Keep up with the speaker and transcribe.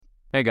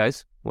Hey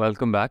guys,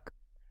 welcome back.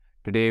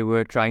 Today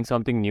we're trying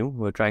something new,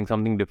 we're trying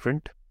something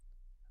different.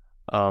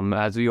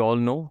 As we all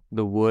know,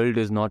 the world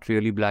is not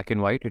really black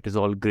and white, it is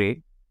all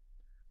gray.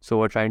 So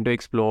we're trying to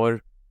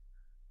explore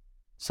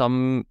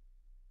some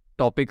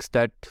topics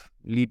that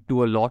lead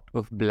to a lot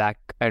of black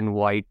and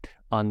white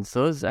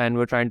answers, and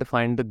we're trying to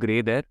find the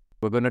gray there.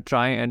 We're going to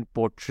try and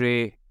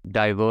portray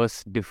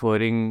diverse,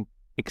 differing,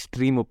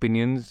 extreme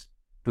opinions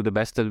to the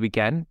best that we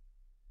can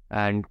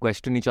and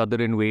question each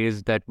other in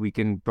ways that we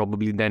can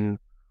probably then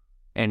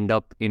end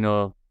up in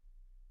a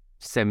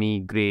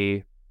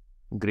semi-gray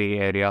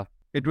area.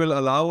 It will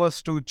allow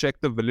us to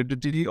check the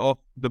validity of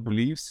the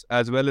beliefs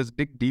as well as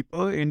dig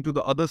deeper into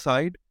the other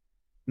side.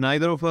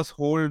 Neither of us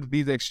hold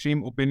these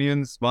extreme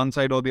opinions one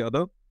side or the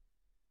other,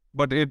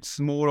 but it's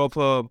more of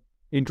a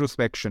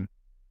introspection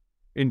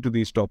into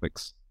these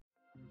topics.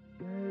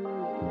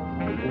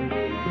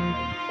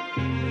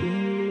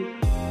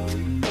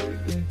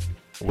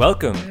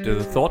 Welcome to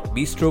the Thought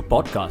Bistro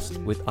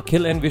podcast with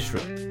Akhil and Vishra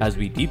as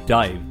we deep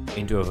dive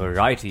into a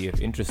variety of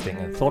interesting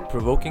and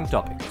thought-provoking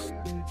topics.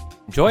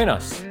 Join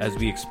us as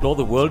we explore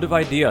the world of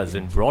ideas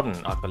and broaden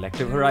our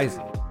collective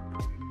horizon.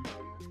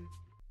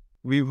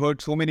 We've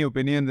heard so many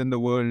opinions in the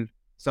world.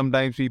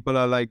 Sometimes people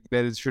are like,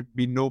 there should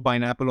be no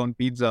pineapple on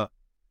pizza.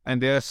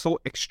 And they are so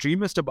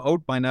extremist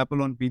about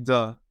pineapple on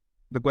pizza.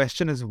 The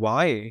question is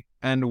why?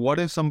 And what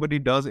if somebody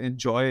does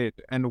enjoy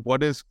it? And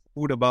what is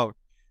food about?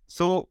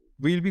 So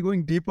we'll be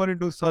going deeper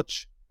into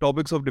such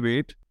topics of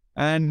debate.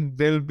 And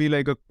there'll be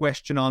like a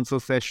question answer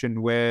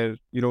session where,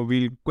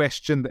 we'll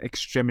question the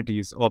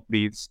extremities of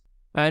these.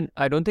 And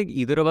I don't think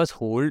either of us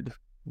hold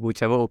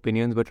whichever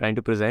opinions we're trying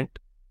to present.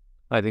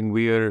 I think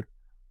we are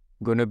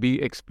going to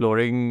be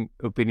exploring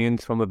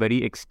opinions from a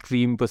very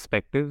extreme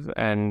perspective,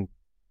 and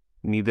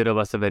neither of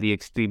us are very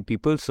extreme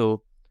people.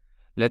 So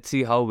let's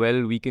see how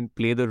well we can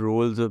play the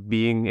roles of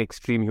being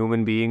extreme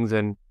human beings,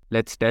 and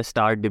let's test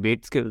our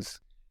debate skills.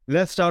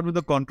 Let's start with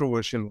the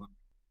controversial one.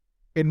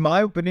 In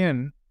my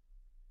opinion,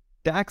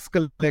 tax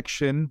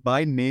collection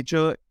by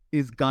nature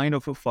is kind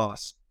of a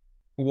farce.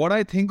 What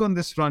I think on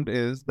this front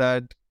is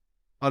that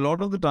a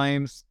lot of the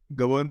times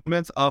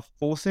governments are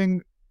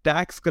forcing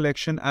tax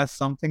collection as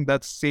something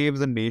that saves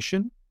a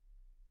nation,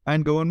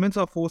 and governments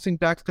are forcing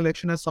tax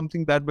collection as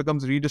something that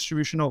becomes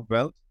redistribution of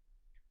wealth.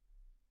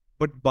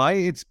 But by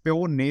its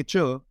pure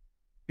nature,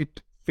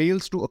 it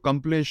fails to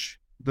accomplish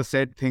the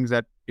said things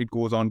that it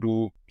goes on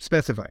to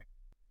specify.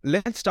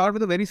 Let's start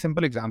with a very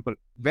simple example.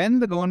 When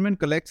the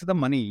government collects the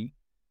money,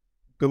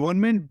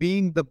 government,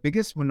 being the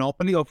biggest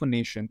monopoly of a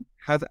nation,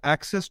 has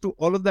access to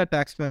all of that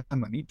taxpayer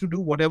money to do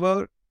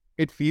whatever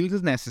it feels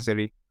is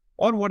necessary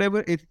or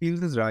whatever it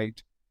feels is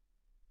right.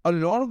 A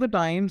lot of the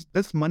times,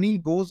 this money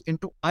goes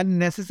into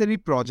unnecessary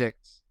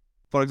projects.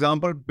 For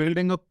example,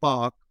 building a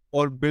park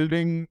or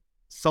building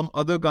some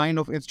other kind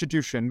of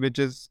institution which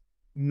is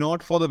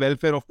not for the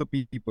welfare of the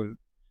people.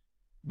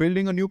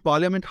 Building a new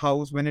parliament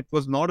house when it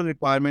was not a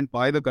requirement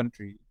by the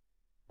country.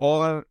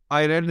 Or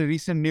I read in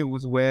recent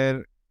news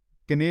where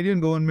Canadian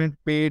government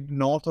paid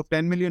north of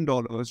 $10 million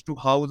to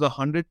house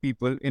 100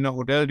 people in a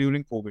hotel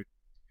during COVID.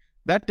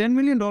 That $10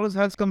 million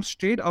has come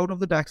straight out of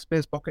the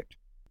taxpayer's pocket.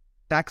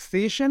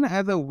 Taxation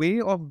as a way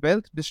of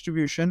wealth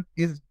distribution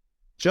is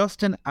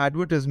just an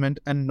advertisement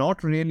and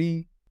not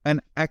really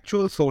an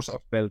actual source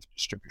of wealth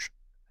distribution.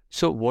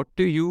 So what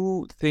do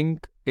you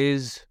think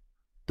is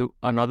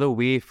another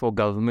way for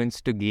governments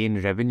to gain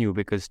revenue?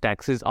 Because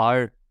taxes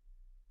are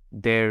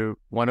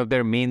one of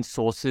their main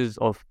sources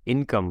of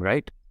income,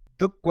 right?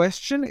 The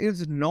question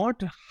is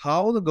not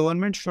how the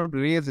government should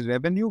raise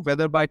revenue,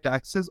 whether by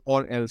taxes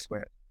or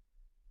elsewhere.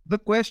 The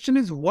question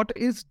is what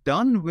is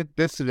done with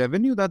this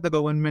revenue that the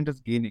government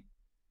is gaining.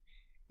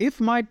 If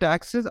my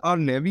taxes are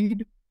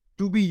levied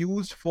to be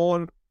used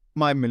for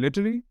my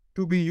military,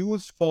 to be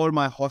used for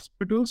my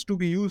hospitals, to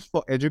be used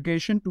for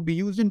education, to be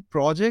used in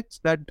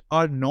projects that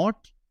are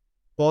not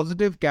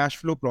positive cash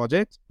flow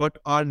projects, but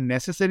are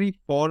necessary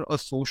for a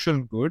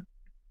social good,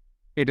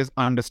 it is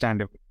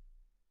understandable.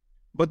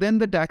 But then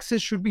the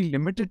taxes should be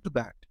limited to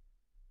that.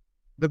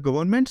 The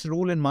government's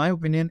role, in my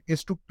opinion,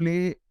 is to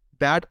play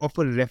that of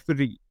a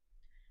referee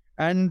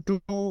and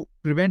to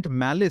prevent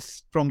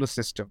malice from the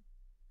system.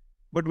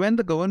 But when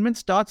the government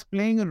starts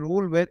playing a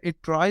role where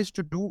it tries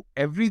to do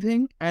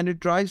everything and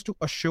it tries to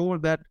assure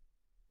that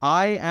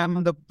I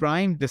am the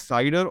prime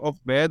decider of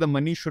where the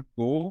money should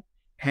go,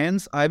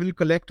 hence I will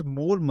collect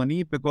more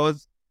money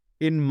because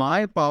in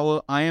my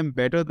power I am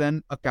better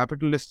than a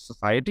capitalist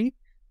society,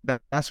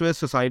 that's where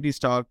society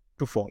starts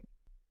to fall.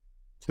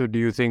 So do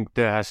you think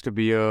there has to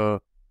be a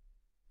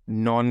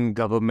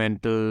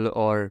non-governmental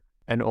or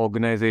an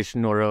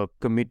organization or a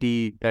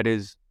committee that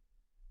is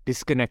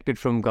disconnected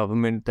from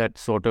government that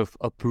sort of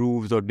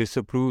approves or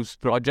disapproves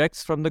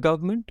projects from the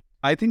government?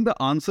 I think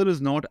the answer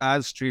is not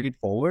as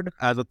straightforward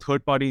as a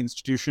third-party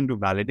institution to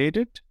validate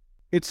it.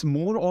 It's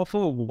more of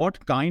a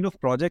what kind of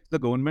projects the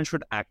government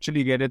should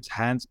actually get its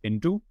hands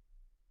into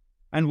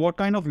and what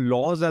kind of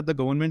laws that the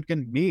government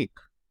can make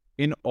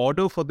in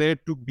order for there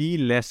to be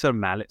lesser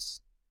malice.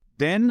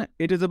 then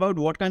it is about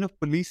what kind of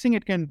policing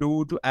it can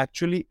do to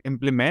actually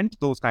implement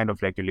those kind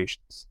of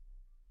regulations.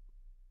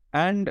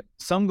 And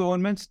some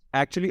governments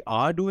actually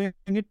are doing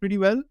it pretty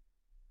well.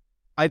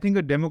 I think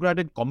a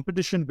democratic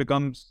competition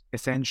becomes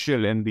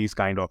essential in these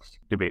kind of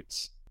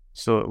debates.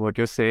 So what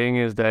you're saying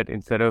is that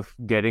instead of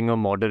getting a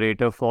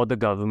moderator for the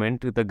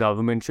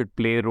government should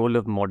play a role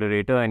of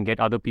moderator and get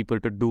other people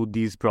to do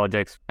these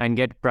projects and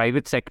get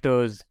private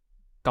sectors,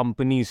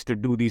 companies to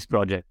do these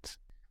projects.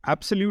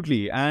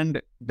 Absolutely.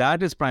 And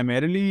that is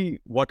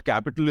primarily what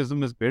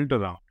capitalism is built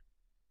around.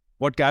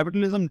 What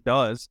capitalism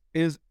does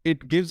is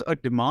it gives a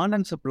demand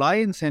and supply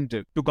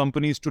incentive to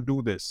companies to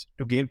do this,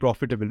 to gain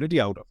profitability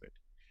out of it.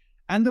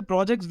 And the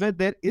projects where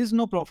there is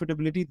no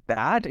profitability,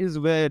 that is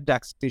where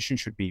taxation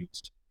should be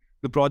used.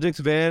 The projects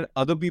where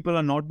other people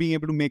are not being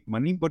able to make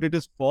money, but it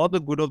is for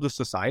the good of the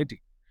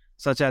society,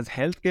 such as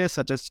healthcare,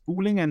 such as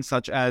schooling, and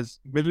such as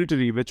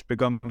military, which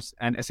becomes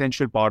an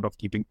essential part of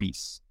keeping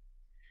peace.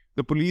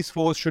 The police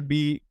force should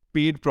be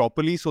paid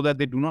properly so that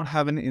they do not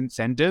have an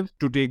incentive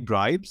to take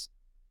bribes.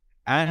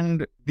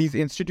 And these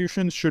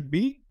institutions should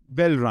be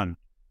well run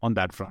on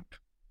that front.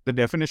 The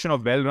definition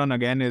of well run,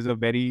 again, is a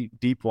very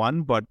deep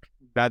one, but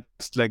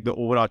that's like the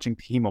overarching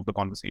theme of the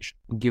conversation.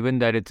 Given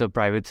that it's a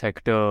private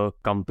sector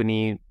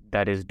company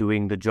that is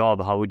doing the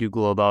job, how would you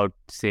go about,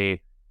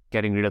 say,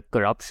 getting rid of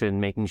corruption,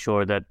 making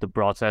sure that the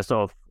process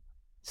of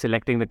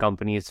selecting the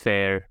company is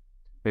fair?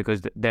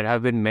 Because there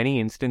have been many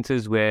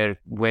instances where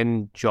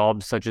when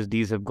jobs such as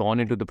these have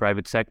gone into the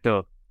private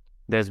sector,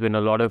 there's been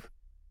a lot of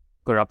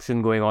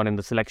corruption going on in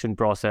the selection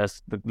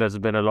process. There's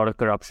been a lot of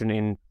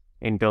corruption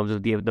in terms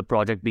of the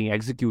project being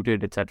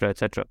executed, etc.,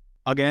 etc.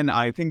 Again,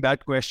 I think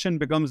that question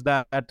becomes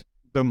that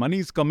the money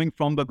is coming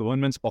from the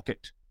government's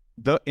pocket.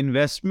 The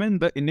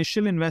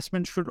initial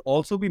investment should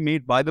also be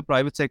made by the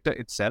private sector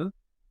itself.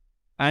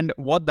 And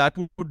what that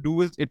would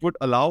do is it would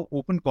allow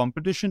open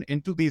competition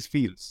into these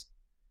fields.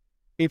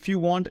 If you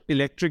want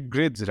electric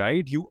grids,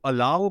 right, you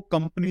allow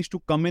companies to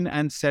come in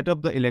and set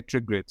up the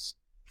electric grids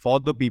for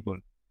the people.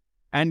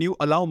 And you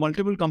allow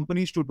multiple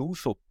companies to do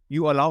so.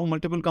 You allow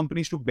multiple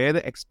companies to bear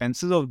the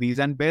expenses of these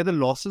and bear the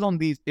losses on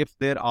these if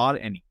there are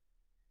any.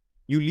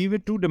 You leave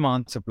it to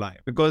demand supply,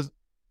 because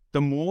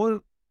the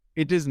more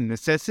it is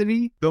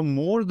necessary, the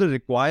more the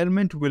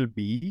requirement will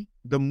be,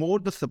 the more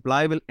the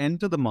supply will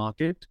enter the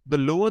market, the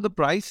lower the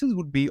prices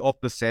would be of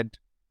the said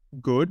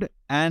good,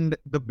 and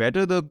the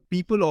better the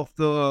people of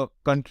the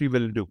country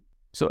will do.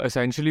 So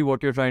essentially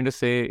what you're trying to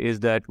say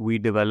is that we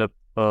develop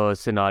a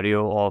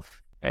scenario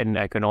of, in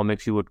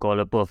economics you would call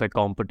a perfect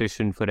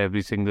competition for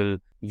every single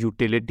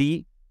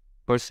utility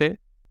per se.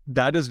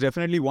 That is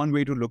definitely one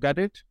way to look at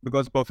it,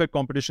 because perfect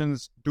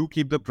competitions do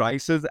keep the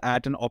prices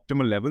at an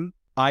optimal level.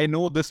 I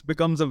know this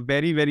becomes a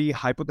very, very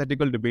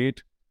hypothetical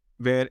debate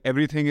where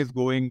everything is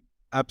going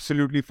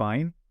absolutely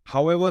fine.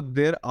 However,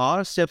 there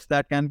are steps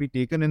that can be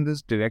taken in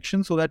this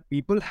direction so that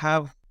people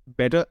have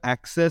better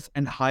access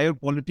and higher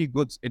quality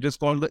goods. It is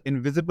called the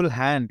invisible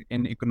hand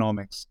in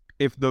economics.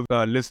 If the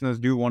listeners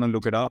do want to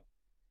look it up,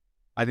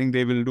 I think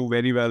they will do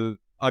very well,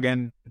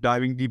 again,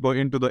 diving deeper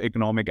into the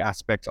economic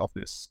aspects of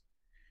this.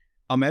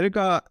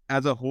 America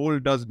as a whole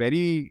does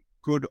very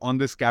good on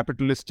this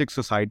capitalistic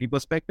society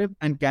perspective,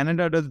 and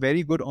Canada does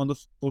very good on the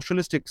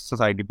socialistic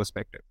society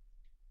perspective.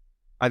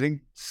 I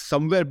think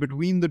somewhere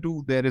between the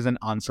two, there is an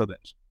answer there.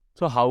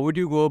 So how would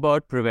you go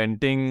about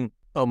preventing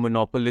a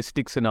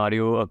monopolistic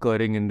scenario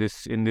occurring in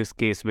this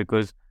case?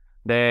 Because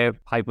there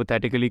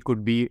hypothetically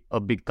could be a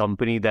big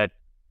company that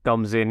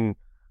comes in,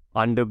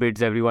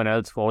 underbids everyone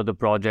else for the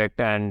project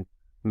and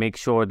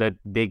makes sure that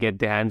they get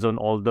their hands on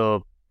all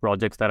the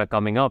projects that are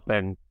coming up,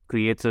 and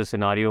creates a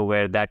scenario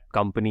where that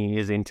company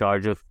is in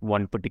charge of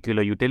one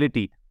particular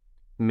utility,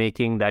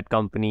 making that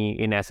company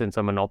in essence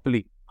a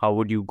monopoly. How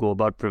would you go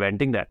about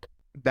preventing that?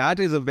 That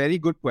is a very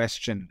good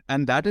question.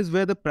 And that is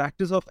where the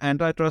practice of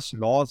antitrust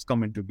laws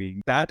come into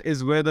being. That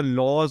is where the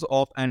laws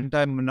of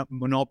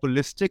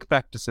anti-monopolistic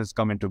practices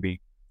come into being.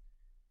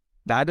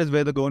 That is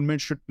where the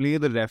government should play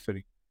the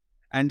referee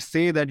and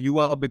say that you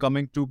are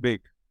becoming too big.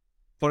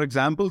 For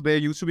example, there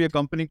used to be a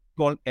company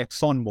called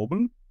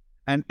ExxonMobil,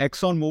 and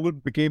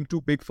ExxonMobil became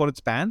too big for its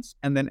pants,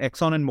 and then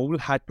Exxon and Mobil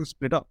had to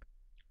split up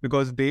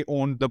because they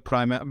owned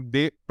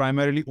they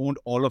primarily owned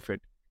all of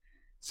it.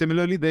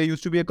 Similarly, there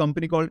used to be a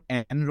company called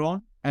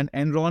Enron, and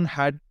Enron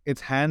had its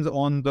hands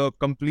on the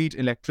complete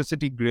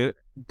electricity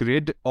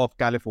grid of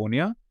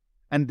California,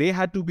 and they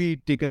had to be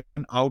taken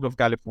out of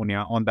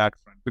California on that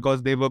front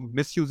because they were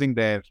misusing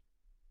their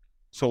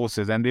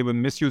sources and they were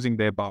misusing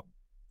their power.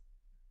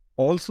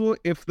 Also,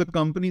 if the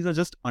companies are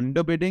just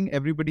underbidding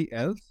everybody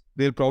else,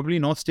 they'll probably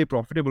not stay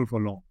profitable for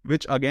long,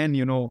 which again,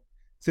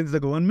 since the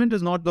government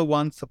is not the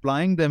one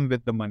supplying them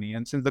with the money,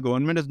 and since the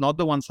government is not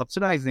the one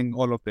subsidizing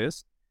all of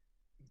this,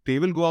 they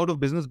will go out of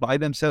business by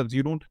themselves.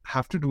 You don't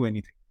have to do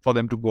anything for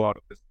them to go out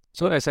of business.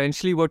 So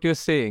essentially what you're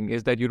saying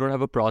is that you don't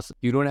have a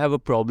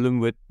problem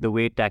with the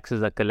way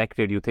taxes are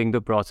collected. You think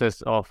the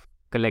process of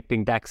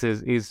collecting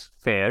taxes is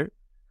fair,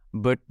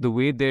 but the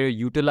way they're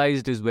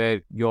utilized is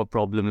where your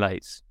problem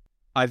lies.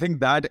 I think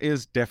that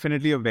is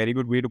definitely a very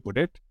good way to put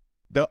it.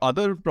 The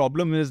other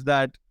problem is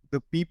that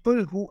the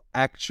people who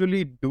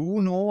actually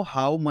do know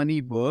how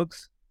money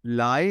works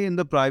lie in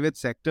the private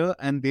sector,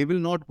 and they will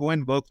not go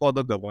and work for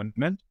the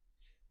government.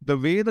 The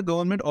way the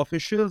government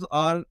officials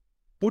are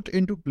put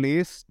into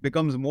place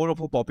becomes more of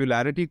a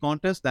popularity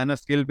contest than a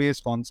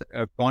skill-based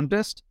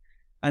contest,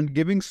 and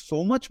giving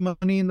so much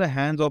money in the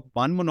hands of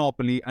one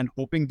monopoly and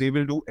hoping they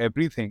will do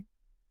everything.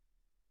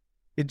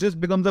 It just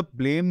becomes a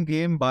blame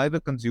game by the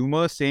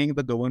consumer saying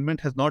the government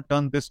has not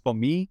done this for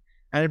me,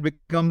 and it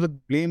becomes a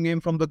blame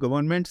game from the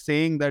government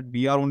saying that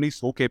we are only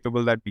so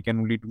capable that we can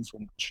only do so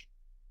much.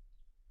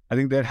 I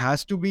think there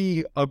has to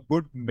be a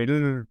good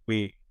middle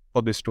way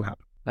for this to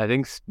happen. I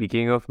think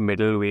speaking of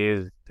middle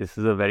ways, this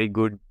is a very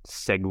good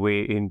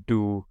segue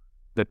into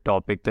the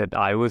topic that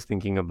I was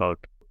thinking about.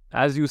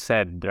 As you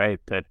said, right,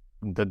 that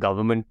the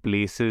government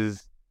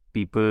places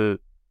people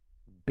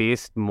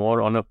based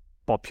more on a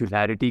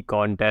popularity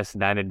contest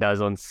than it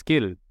does on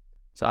skill.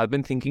 So I've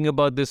been thinking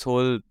about this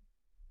whole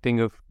thing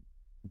of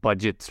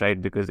budgets,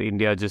 right? Because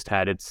India just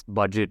had its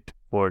budget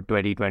for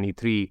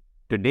 2023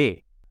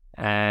 today.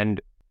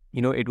 And,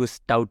 it was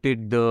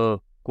touted the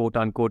quote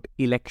unquote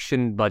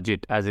election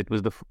budget as it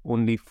was the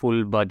only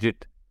full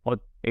budget, or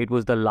it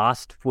was the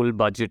last full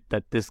budget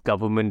that this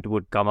government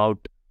would come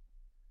out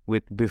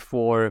with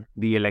before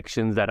the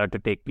elections that are to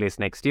take place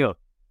next year.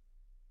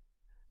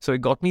 So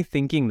it got me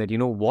thinking that,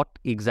 what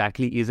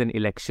exactly is an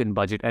election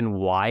budget, and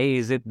why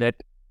is it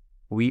that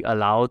we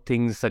allow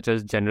things such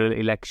as general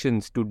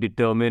elections to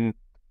determine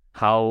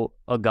how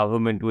a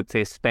government would,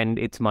 say, spend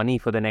its money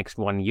for the next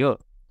 1 year?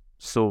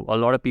 So a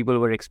lot of people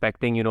were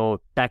expecting,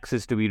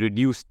 taxes to be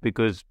reduced,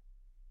 because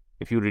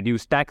if you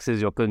reduce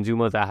taxes, your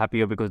consumers are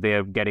happier because they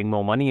are getting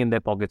more money in their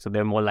pockets, so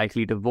they're more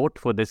likely to vote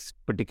for this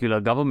particular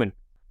government.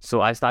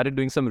 So I started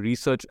doing some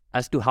research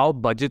as to how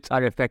budgets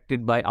are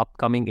affected by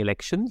upcoming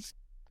elections.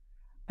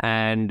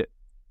 And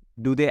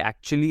do they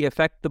actually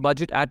affect the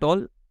budget at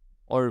all?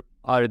 Or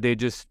are they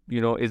just,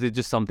 is it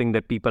just something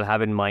that people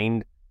have in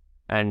mind?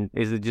 And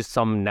is it just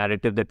some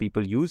narrative that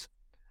people use?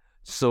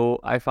 So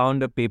I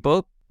found a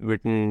paper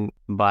written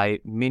by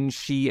Min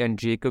Shi and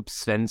Jacob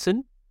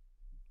Svensson,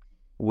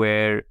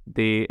 where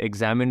they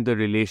examined the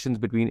relations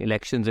between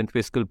elections and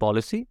fiscal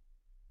policy.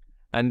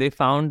 And they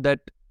found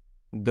that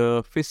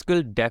the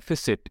fiscal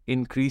deficit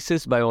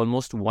increases by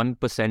almost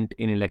 1%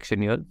 in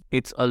election year.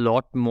 It's a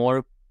lot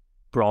more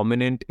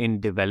prominent in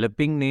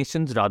developing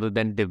nations rather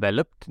than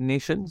developed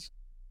nations.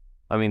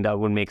 I mean, that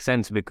would make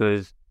sense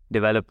because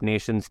developed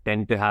nations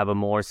tend to have a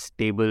more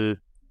stable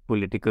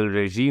political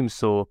regime.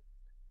 So,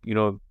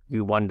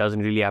 one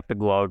doesn't really have to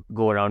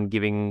go around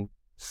giving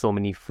so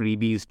many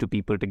freebies to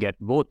people to get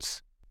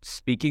votes.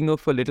 Speaking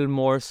of a little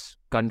more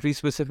country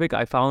specific,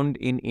 I found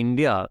in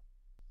India,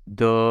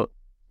 the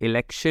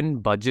election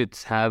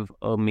budgets have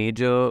a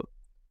major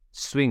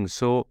swing.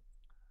 So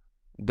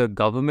the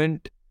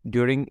government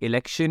during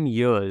election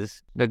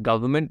years, the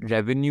government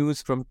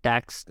revenues from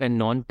taxed and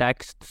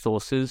non-taxed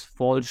sources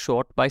fall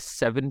short by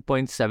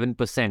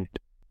 7.7%.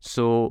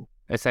 So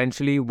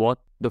essentially what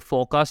the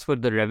forecast for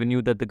the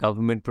revenue that the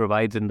government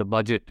provides in the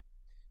budget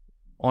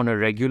on a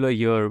regular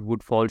year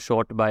would fall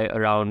short by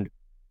around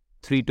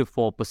 3 to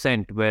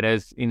 4%,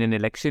 whereas in an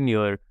election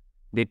year,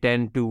 they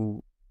tend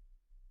to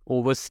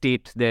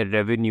overstate their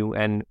revenue,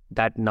 and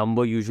that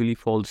number usually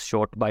falls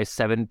short by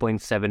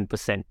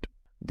 7.7%.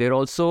 They're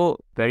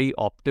also very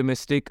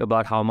optimistic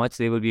about how much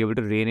they will be able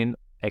to rein in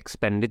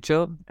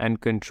expenditure and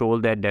control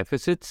their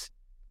deficits.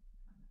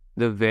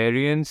 The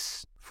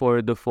variance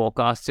for the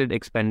forecasted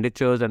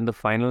expenditures and the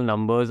final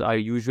numbers are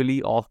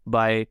usually off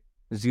by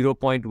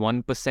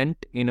 0.1%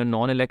 in a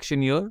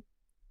non-election year.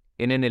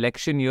 In an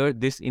election year,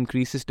 this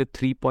increases to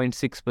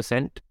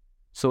 3.6%.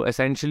 So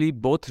essentially,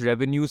 both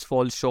revenues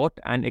fall short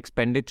and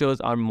expenditures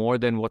are more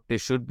than what they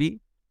should be.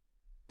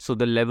 So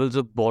the levels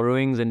of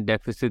borrowings and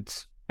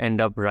deficits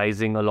end up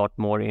rising a lot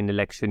more in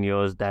election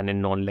years than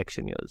in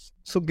non-election years.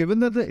 So given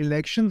that the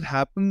elections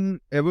happen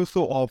ever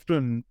so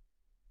often,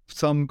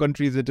 some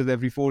countries it is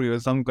every 4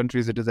 years, some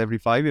countries it is every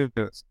 5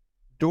 years,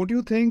 don't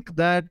you think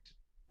that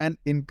an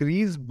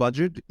increased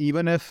budget,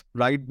 even if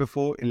right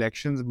before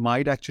elections,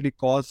 might actually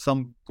cause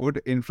some good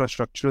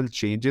infrastructural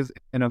changes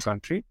in a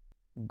country?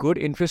 Good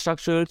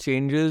infrastructural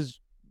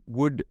changes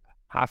would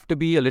have to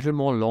be a little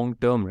more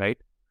long-term, right?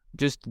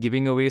 Just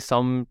giving away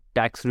some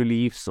tax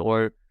reliefs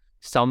or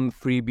some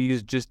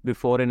freebies just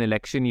before an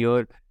election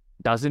year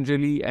doesn't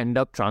really end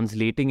up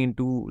translating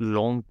into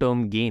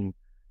long-term gain.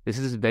 This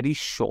is very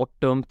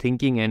short-term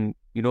thinking, and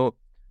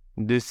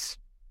this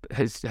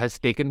has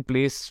taken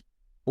place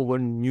over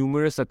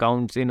numerous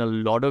accounts in a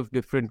lot of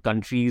different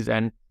countries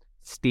and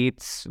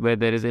states where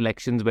there is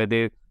elections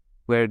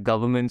where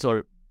governments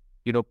or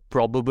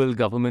probable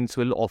governments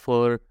will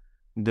offer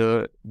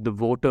the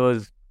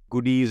voters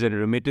goodies and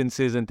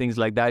remittances and things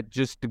like that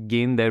just to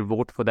gain their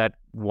vote for that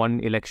one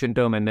election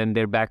term, and then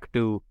they're back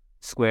to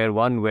square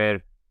one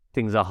where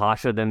things are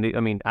harsher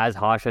than as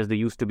harsh as they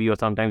used to be, or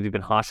sometimes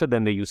even harsher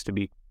than they used to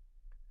be.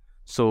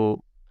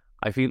 So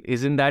I feel,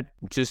 isn't that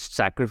just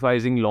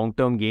sacrificing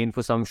long-term gain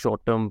for some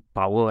short-term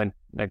power and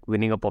like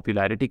winning a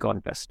popularity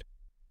contest?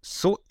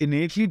 So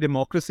innately,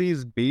 democracy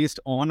is based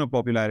on a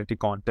popularity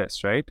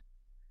contest, right?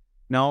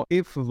 Now,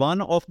 if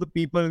one of the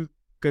people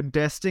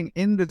contesting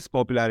in this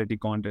popularity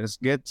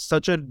contest gets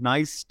such a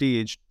nice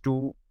stage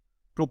to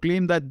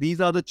proclaim that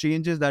these are the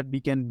changes that we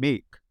can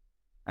make,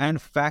 and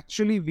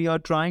factually, we are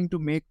trying to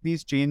make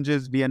these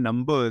changes via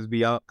numbers,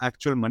 via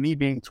actual money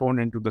being thrown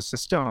into the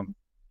system,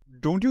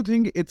 don't you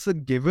think it's a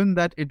given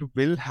that it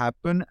will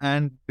happen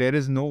and there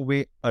is no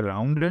way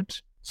around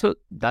it? So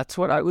that's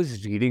what I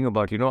was reading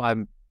about.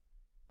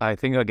 I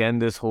think again,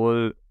 this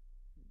whole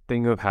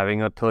thing of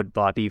having a third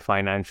party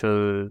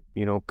financial,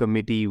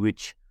 committee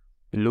which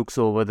looks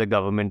over the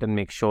government and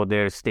makes sure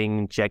they're staying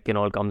in check and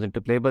all comes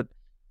into play. But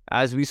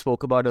as we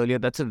spoke about earlier,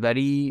 that's a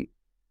very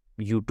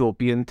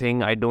utopian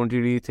thing. I don't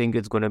really think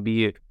it's going to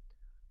be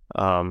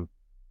um,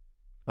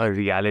 a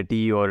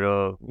reality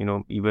or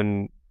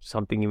even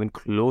something even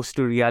close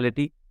to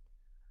reality.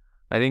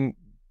 I think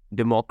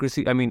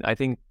democracy. I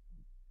think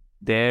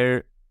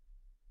they're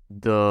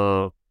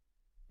the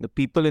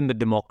people in the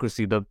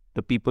democracy, the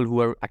people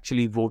who are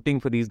actually voting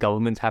for these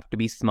governments have to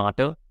be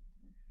smarter.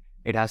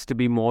 It has to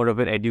be more of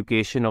an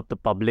education of the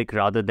public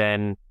rather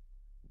than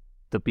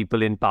the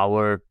people in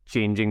power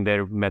changing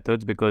their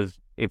methods. Because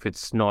if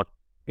it's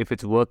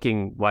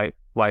working,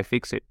 why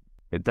fix it?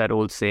 It's that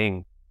old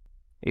saying,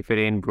 if it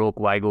ain't broke,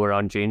 why go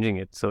around changing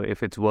it? So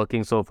if it's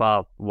working so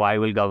far, why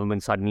will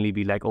government suddenly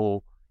be like,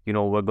 oh,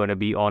 we're going to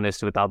be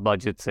honest with our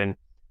budgets and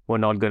we're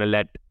not going to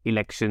let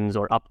elections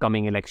or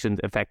upcoming elections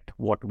affect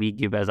what we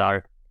give as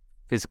our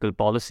fiscal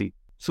policy.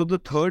 So the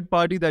third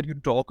party that you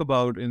talk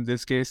about in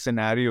this case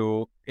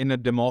scenario, in a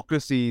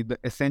democracy, the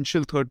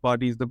essential third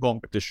party is the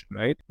competition,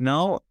 right?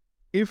 Now,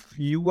 if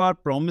you are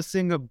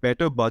promising a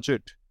better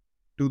budget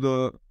to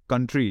the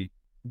country,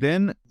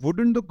 then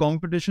wouldn't the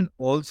competition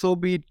also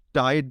be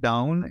tied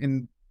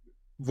down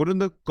wouldn't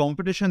the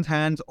competition's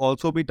hands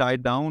also be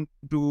tied down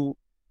to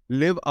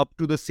live up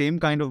to the same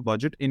kind of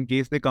budget in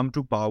case they come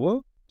to power?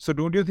 So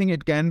don't you think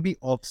it can be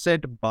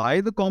offset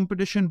by the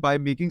competition by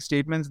making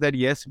statements that,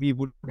 yes, we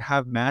would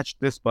have matched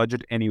this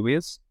budget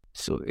anyways?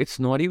 So it's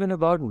not even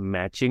about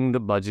matching the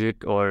budget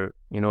or,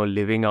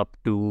 living up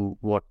to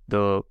what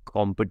the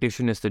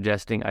competition is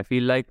suggesting. I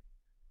feel like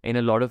in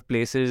a lot of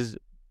places,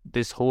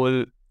 this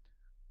whole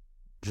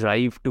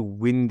drive to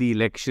win the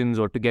elections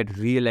or to get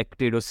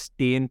re-elected or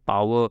stay in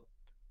power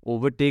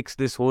overtakes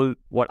this whole,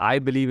 what I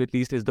believe at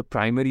least is the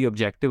primary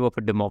objective of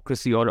a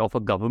democracy or of a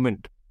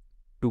government,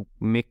 to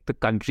make the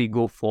country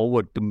go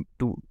forward,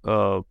 to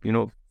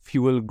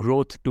fuel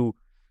growth,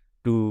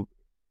 to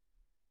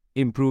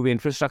improve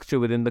infrastructure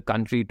within the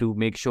country, to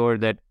make sure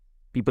that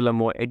people are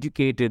more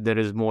educated, there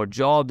is more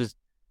jobs,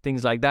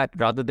 things like that,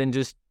 rather than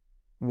just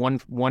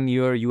one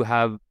year you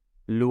have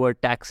lower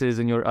taxes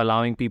and you're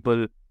allowing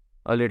people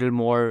a little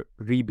more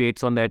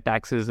rebates on their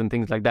taxes and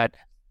things like that.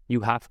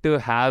 You have to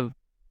have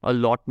a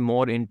lot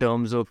more in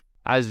terms of,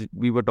 as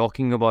we were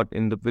talking about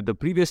with the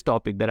previous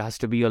topic, there has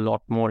to be a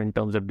lot more in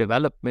terms of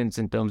developments,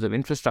 in terms of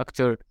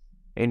infrastructure,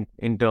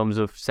 in terms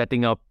of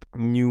setting up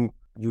new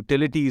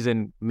utilities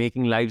and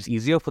making lives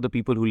easier for the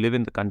people who live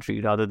in the country,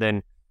 rather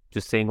than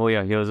just saying, oh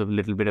yeah, here's a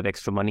little bit of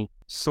extra money.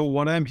 So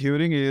what I'm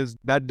hearing is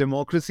that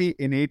democracy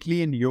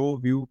innately, in your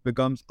view,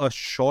 becomes a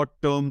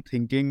short-term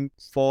thinking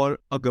for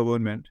a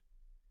government.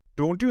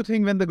 Don't you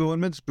think when the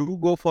governments do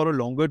go for a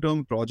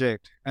longer-term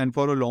project and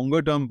for a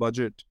longer-term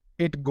budget,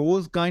 it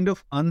goes kind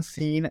of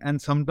unseen,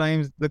 and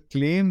sometimes the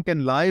claim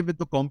can lie with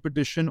the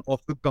competition of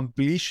the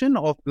completion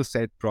of the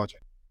said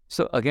project?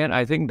 So again,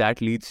 I think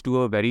that leads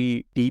to a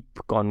very deep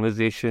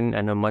conversation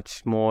and a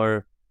much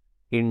more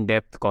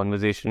in-depth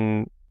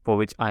conversation for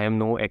which I am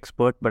no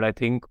expert, but I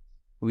think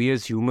we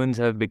as humans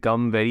have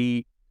become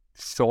very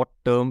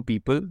short-term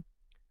people.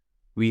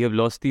 We have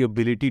lost the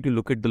ability to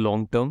look at the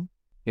long term.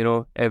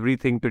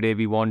 Everything today,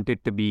 we want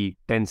it to be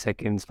 10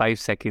 seconds, 5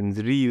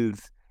 seconds,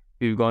 reels.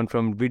 We've gone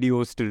from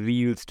videos to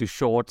reels to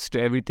shorts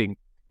to everything.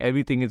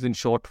 Everything is in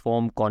short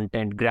form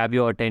content. Grab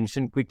your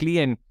attention quickly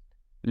and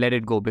let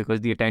it go,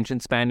 because the attention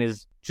span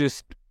is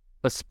just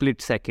a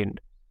split second.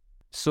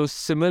 So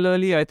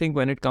similarly, I think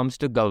when it comes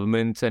to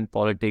governments and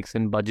politics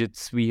and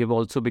budgets, we have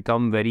also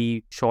become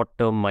very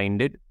short-term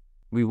minded.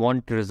 We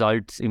want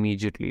results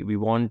immediately.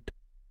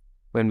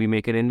 When we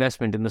make an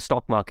investment in the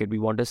stock market, we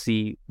want to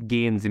see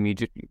gains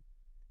immediately.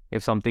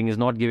 If something is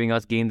not giving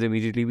us gains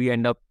immediately, we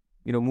end up,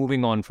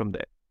 moving on from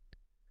there.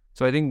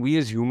 So I think we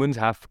as humans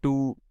have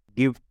to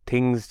give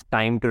things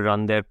time to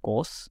run their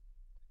course.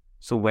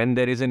 So when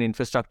there is an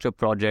infrastructure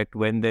project,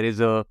 when there is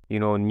a,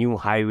 new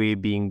highway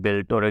being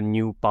built or a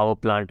new power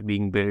plant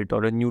being built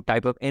or a new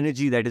type of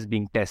energy that is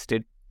being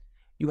tested,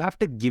 you have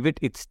to give it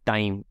its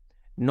time.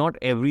 Not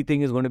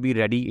everything is going to be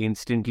ready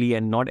instantly,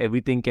 and not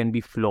everything can be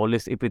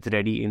flawless if it's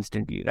ready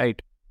instantly,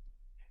 right?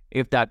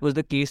 If that was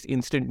the case,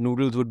 instant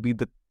noodles would be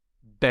the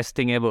best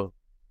thing ever.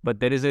 But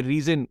there is a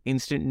reason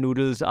instant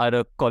noodles are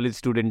a college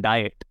student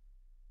diet,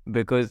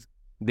 because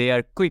they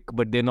are quick,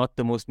 but they're not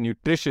the most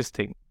nutritious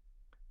thing.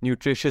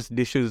 Nutritious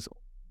dishes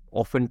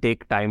often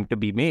take time to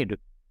be made.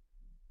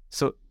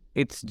 So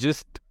it's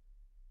just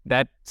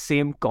that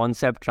same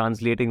concept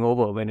translating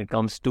over when it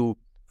comes to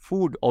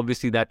food.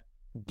 Obviously, that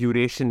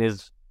duration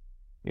is,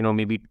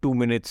 maybe 2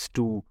 minutes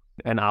to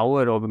an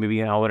hour or maybe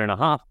an hour and a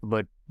half.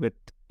 But with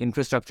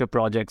infrastructure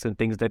projects and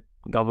things that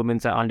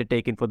governments are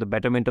undertaking for the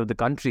betterment of the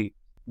country,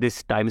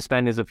 this time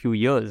span is a few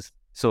years.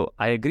 So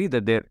I agree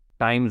that there are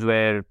times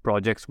where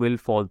projects will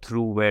fall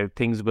through, where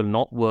things will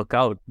not work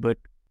out. But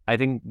I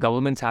think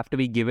governments have to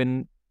be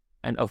given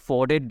and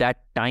afforded that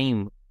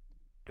time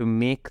to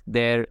make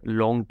their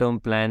long-term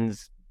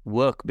plans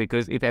work.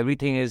 Because if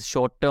everything is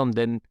short-term,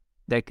 then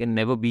there can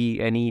never be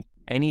any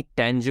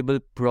tangible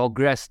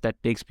progress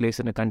that takes place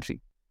in a country.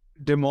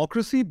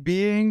 Democracy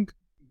being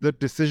the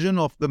decision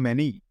of the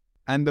many,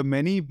 and the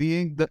many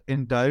being the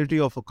entirety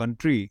of a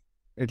country,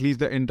 at least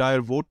the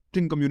entire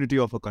voting community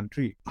of a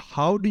country.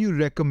 How do you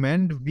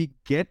recommend we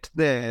get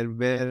there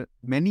where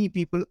many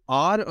people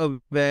are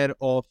aware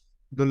of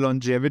the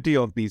longevity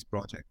of these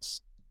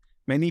projects?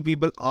 Many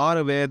people are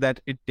aware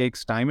that it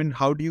takes time, and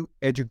how do you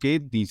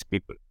educate these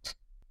people?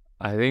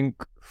 I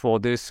think for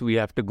this, we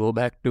have to go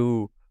back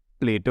to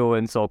Plato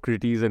and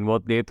Socrates and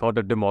what they thought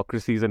of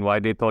democracies and why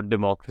they thought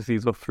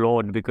democracies were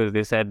flawed, because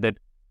they said that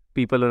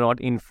people are not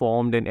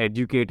informed and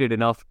educated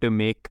enough to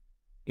make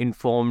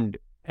informed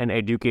and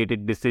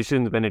educated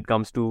decisions when it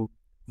comes to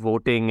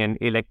voting and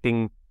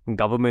electing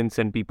governments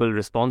and people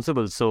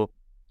responsible. So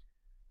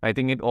I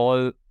think it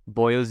all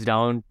boils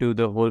down to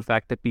the whole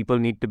fact that people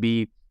need to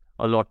be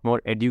a lot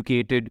more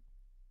educated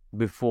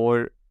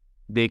before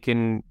they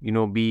can,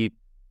 be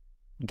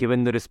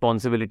given the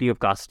responsibility of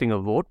casting a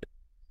vote.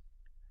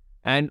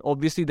 And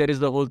obviously there is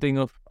the whole thing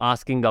of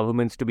asking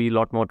governments to be a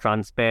lot more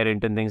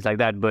transparent and things like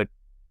that. But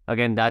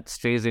again, that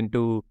strays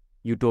into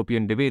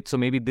utopian debate. So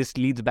maybe this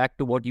leads back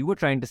to what you were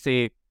trying to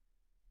say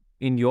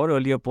in your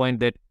earlier point,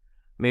 that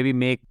maybe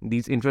make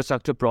these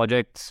infrastructure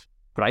projects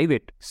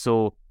private.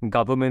 So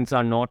governments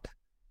are not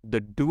the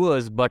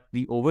doers, but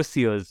the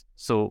overseers.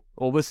 So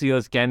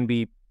overseers can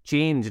be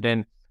changed,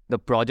 and the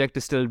project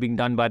is still being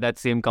done by that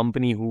same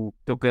company who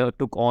took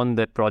on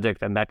that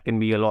project, and that can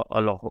be a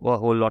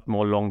whole lot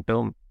more long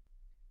term.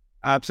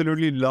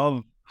 Absolutely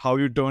love how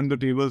you turned the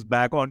tables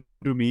back on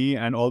to me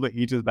and all the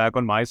heat is back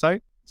on my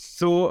side.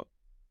 So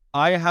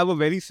I have a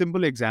very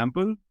simple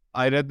example.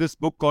 I read this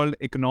book called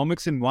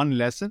Economics in One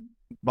Lesson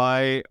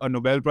by a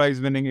Nobel Prize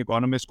winning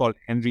economist called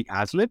Henry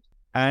Hazlitt.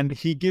 And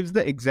he gives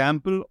the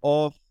example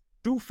of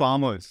two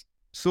farmers.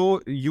 So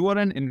you are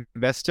an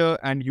investor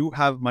and you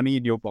have money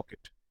in your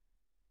pocket.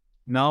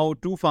 Now,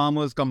 two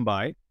farmers come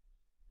by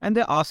and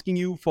they're asking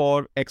you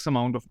for X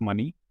amount of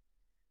money.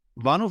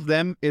 One of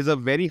them is a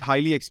very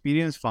highly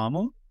experienced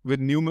farmer with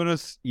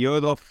numerous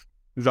years of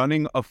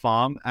running a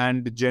farm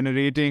and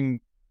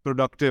generating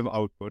productive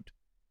output.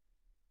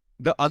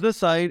 The other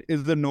side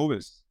is the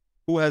novice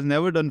who has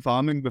never done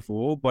farming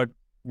before but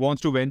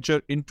wants to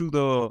venture into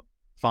the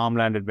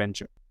farmland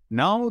adventure.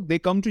 Now they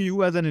come to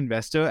you as an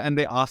investor and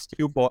they ask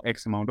you for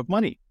X amount of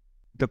money.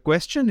 The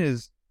question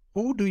is,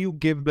 who do you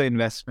give the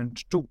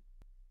investment to?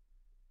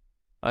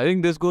 I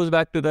think this goes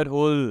back to that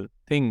whole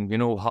thing,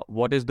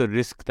 what is the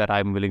risk that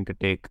I'm willing to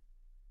take?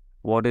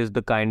 What is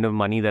the kind of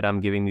money that I'm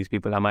giving these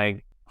people? Am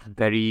I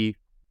very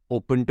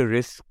open to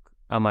risk?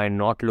 Am I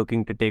not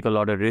looking to take a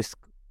lot of risk?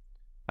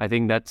 I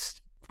think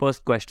that's the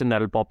first question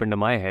that'll pop into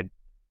my head.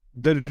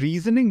 The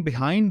reasoning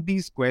behind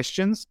these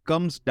questions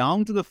comes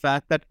down to the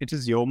fact that it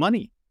is your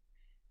money.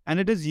 And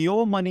it is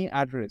your money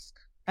at risk.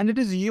 And it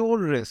is your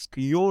risk,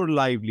 your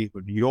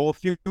livelihood, your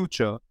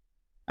future,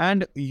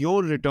 and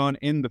your return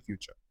in the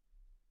future.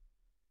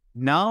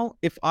 Now,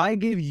 if I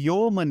give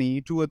your money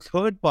to a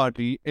third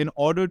party in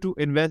order to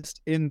invest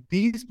in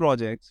these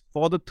projects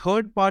for the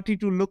third party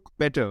to look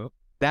better,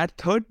 that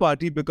third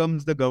party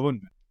becomes the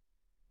government.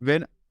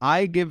 When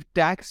I give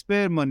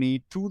taxpayer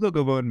money to the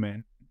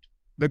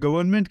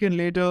government can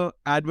later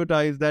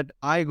advertise that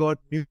I got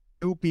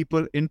new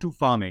people into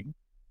farming.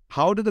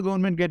 How did the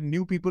government get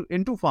new people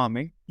into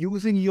farming?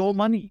 Using your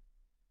money,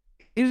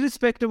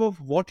 irrespective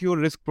of what your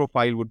risk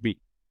profile would be.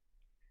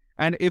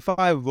 And if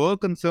I were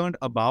concerned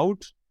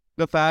about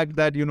the fact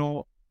that,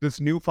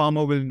 this new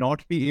farmer will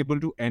not be able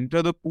to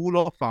enter the pool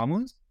of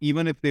farmers,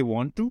 even if they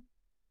want to,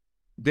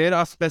 there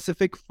are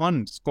specific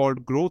funds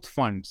called growth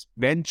funds,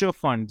 venture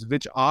funds,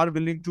 which are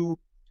willing to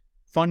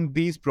fund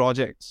these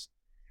projects.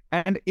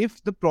 And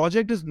if the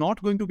project is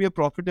not going to be a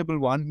profitable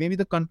one, maybe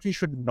the country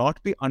should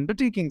not be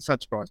undertaking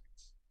such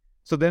projects.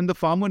 So then the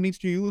farmer needs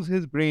to use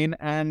his brain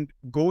and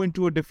go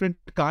into a different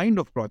kind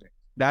of project.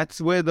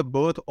 That's where the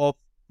birth of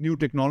new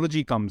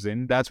technology comes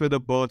in. That's where the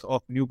birth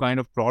of new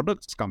kind of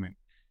products come in.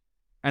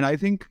 And I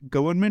think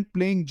government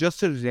playing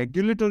just a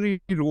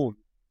regulatory role,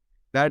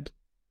 that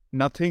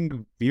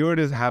nothing weird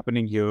is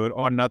happening here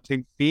or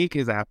nothing fake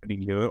is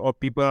happening here, or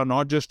people are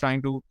not just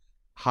trying to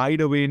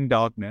hide away in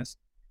darkness,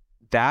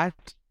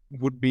 that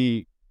would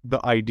be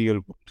the ideal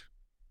world.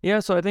 Yeah,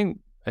 so I think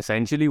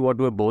essentially what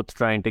we're both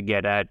trying to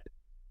get at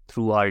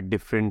through our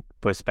different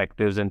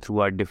perspectives and through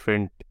our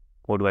different,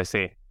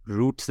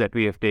 routes that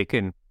we have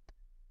taken,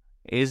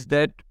 is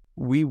that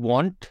we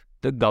want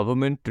the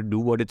government to do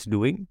what it's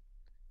doing,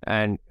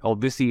 And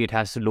obviously, it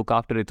has to look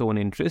after its own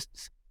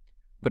interests.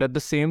 But at the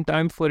same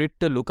time, for it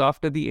to look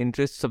after the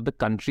interests of the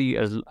country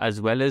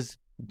as well as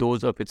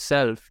those of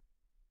itself,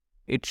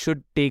 it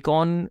should take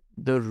on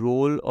the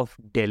role of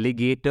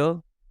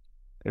delegator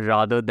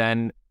rather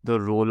than the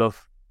role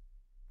of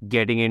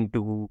getting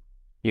into,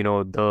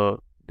 the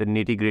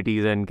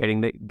nitty-gritties and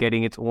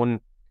getting its own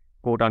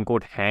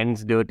quote-unquote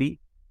hands dirty.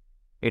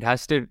 It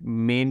has to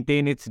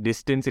maintain its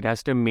distance. It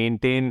has to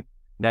maintain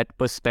that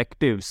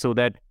perspective so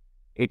that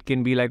it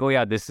can be like, oh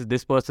yeah,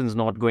 this person's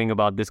not going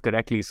about this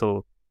correctly.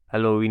 So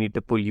hello, we need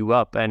to pull you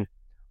up,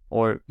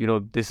 or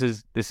this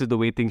is the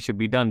way things should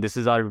be done. This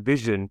is our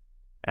vision,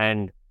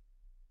 and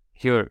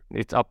here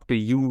it's up to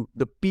you,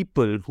 the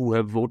people who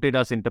have voted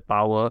us into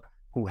power,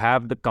 who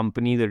have the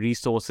company, the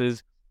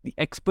resources, the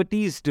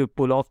expertise to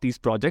pull off these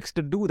projects,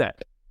 to do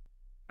that.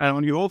 And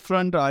on your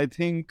front, I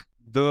think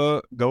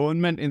the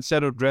government,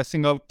 instead of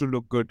dressing up to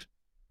look good,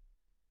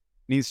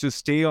 needs to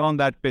stay on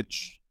that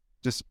pitch.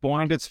 Just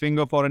point its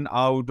finger for an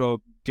out, or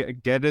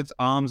get its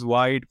arms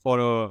wide for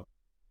a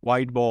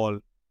white ball,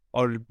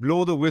 or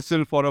blow the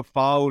whistle for a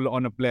foul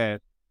on a player,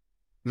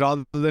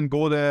 rather than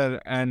go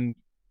there and,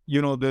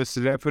 this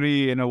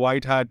referee in a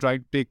white hat trying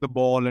to take the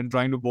ball and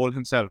trying to bowl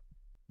himself.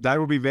 That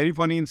would be very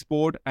funny in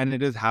sport, and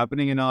it is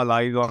happening in our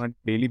lives on a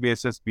daily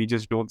basis. We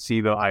just don't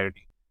see the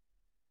irony.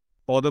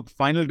 For the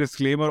final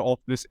disclaimer of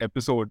this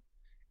episode,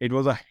 it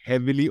was a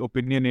heavily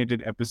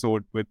opinionated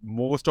episode, with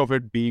most of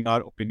it being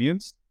our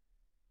opinions.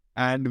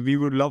 And we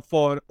would love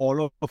for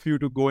all of you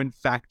to go and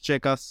fact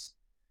check us,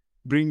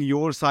 bring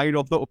your side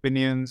of the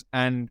opinions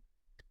and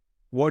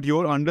what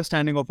your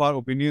understanding of our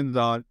opinions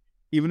are.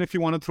 Even if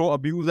you want to throw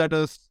abuse at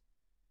us,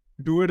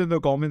 do it in the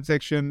comment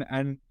section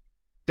and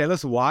tell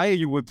us why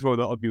you would throw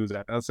the abuse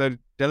at us.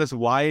 Tell us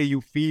why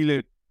you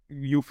feel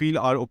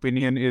our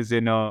opinion is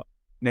in a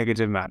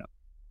negative manner.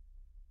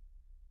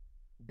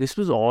 This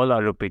was all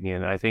our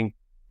opinion. I think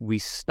we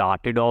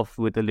started off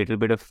with a little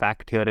bit of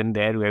fact here and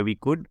there where we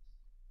could,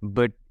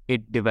 but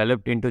it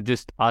developed into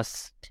just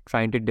us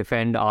trying to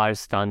defend our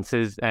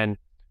stances and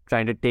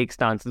trying to take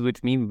stances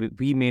which mean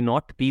we may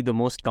not be the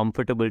most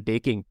comfortable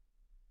taking.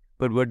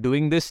 But we're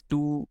doing this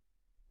to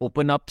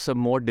open up some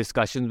more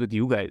discussions with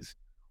you guys.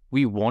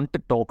 We want to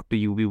talk to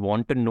you. We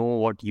want to know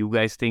what you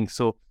guys think.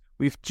 So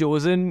we've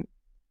chosen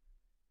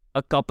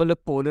a couple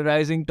of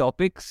polarizing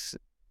topics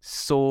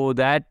so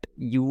that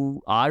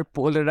you are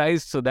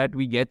polarized, so that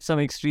we get some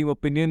extreme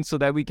opinions, so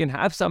that we can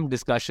have some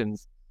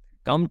discussions.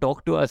 Come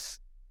talk to us.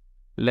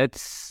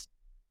 Let's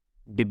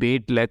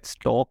debate. Let's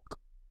talk.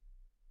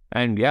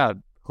 And yeah,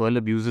 hurl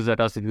abuses at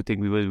us if you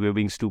think we're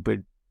being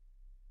stupid.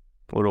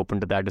 We're open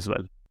to that as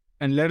well.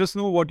 And let us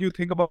know what you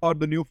think about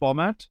the new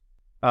format.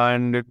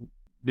 And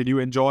did you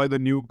enjoy the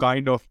new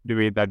kind of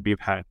debate that we've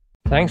had?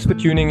 Thanks for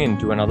tuning in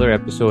to another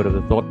episode of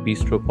the Thought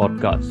Bistro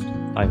podcast.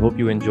 I hope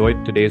you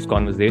enjoyed today's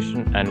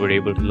conversation and were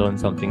able to learn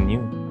something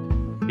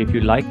new. If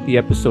you liked the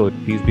episode,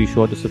 please be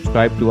sure to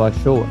subscribe to our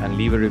show and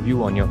leave a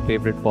review on your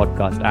favorite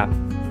podcast app.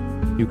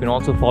 You can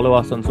also follow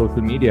us on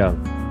social media.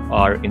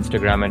 Our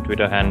Instagram and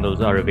Twitter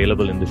handles are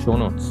available in the show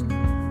notes.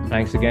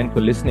 Thanks again for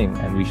listening,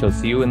 and we shall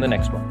see you in the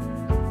next one.